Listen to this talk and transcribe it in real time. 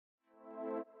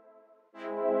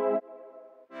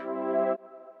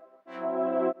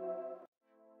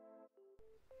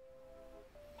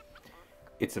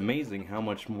It's amazing how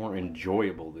much more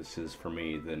enjoyable this is for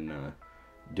me than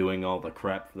doing all the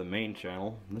crap for the main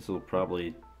channel. This will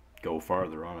probably go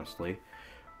farther, honestly.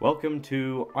 Welcome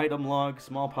to Item Log,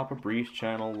 Small Papa Breeze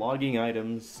channel, logging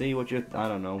items, see what you, I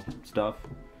don't know, stuff.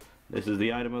 This is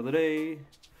the item of the day.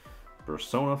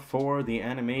 Persona 4, the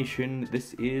animation.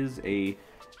 This is a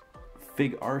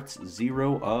Figuarts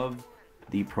 0 of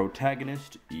the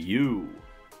protagonist, you.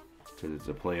 Because it's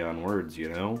a play on words, you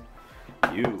know?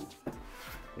 You.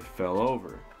 It fell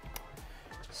over.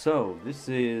 So, this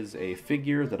is a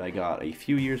figure that I got a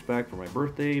few years back for my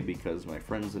birthday because my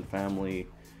friends and family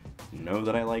know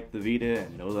that I like the Vita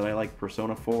and know that I like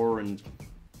Persona 4 and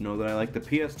know that I like the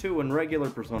PS2 and regular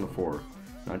Persona 4,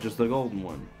 not just the golden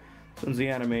one. This one's the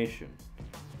animation.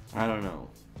 I don't know.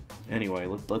 Anyway,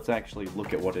 let's actually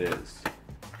look at what it is.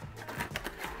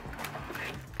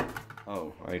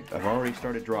 Oh, I've already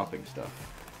started dropping stuff.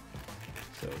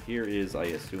 So here is, I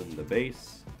assume, the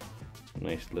base.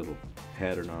 Nice little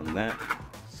pattern on that.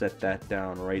 Set that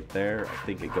down right there. I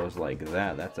think it goes like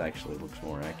that. That actually looks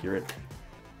more accurate.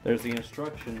 There's the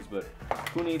instructions, but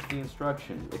who needs the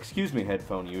instructions? Excuse me,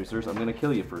 headphone users. I'm gonna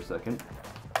kill you for a second.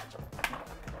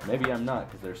 Maybe I'm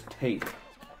not, because there's tape.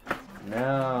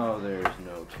 Now there's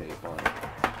no tape on it.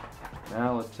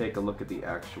 Now let's take a look at the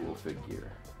actual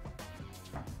figure.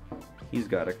 He's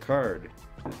got a card.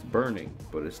 It's burning,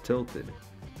 but it's tilted.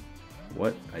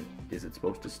 What? Is it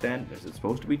supposed to stand? Is it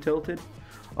supposed to be tilted?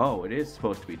 Oh, it is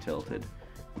supposed to be tilted.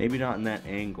 Maybe not in that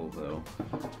angle, though.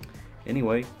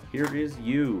 Anyway, here is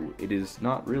you. It is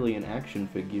not really an action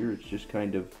figure. It's just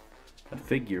kind of a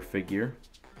figure.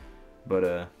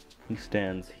 But, he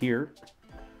stands here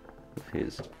with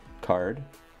his card.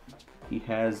 He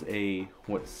has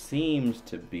what seems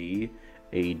to be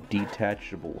a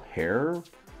detachable hair.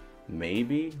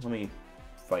 Maybe? Let me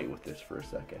fight with this for a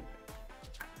second.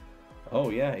 Oh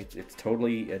yeah, it's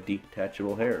totally a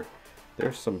detachable hair.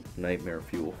 There's some nightmare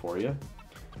fuel for you.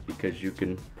 Because you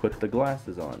can put the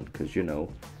glasses on. Because, you know,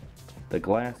 the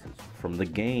glasses from the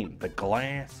game. The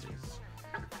glasses.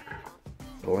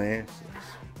 Glasses.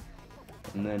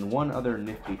 And then one other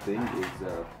nifty thing is,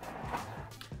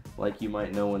 like you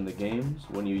might know in the games,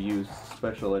 when you use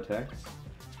special attacks,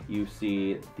 you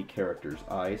see the character's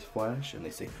eyes flash and they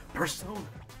say, Persona!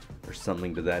 Or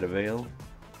something to that avail.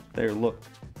 There, look.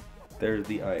 There's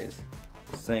the eyes,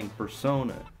 saying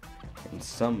Persona, and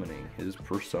summoning his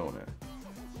persona.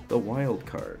 The wild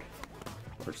card,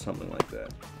 or something like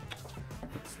that.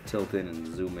 Let's tilt in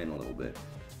and zoom in a little bit.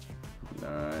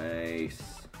 Nice.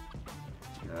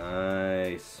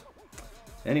 Nice.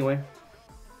 Anyway,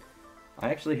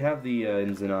 I actually have the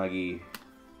Izanagi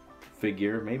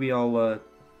figure. Maybe I'll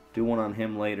do one on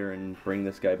him later and bring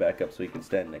this guy back up so he can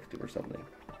stand next to him or something.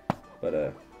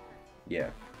 But,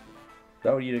 yeah.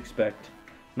 About what you'd expect.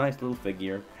 Nice little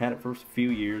figure. Had it for a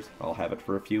few years. I'll have it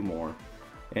for a few more.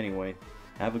 Anyway,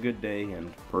 have a good day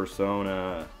and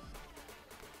Persona.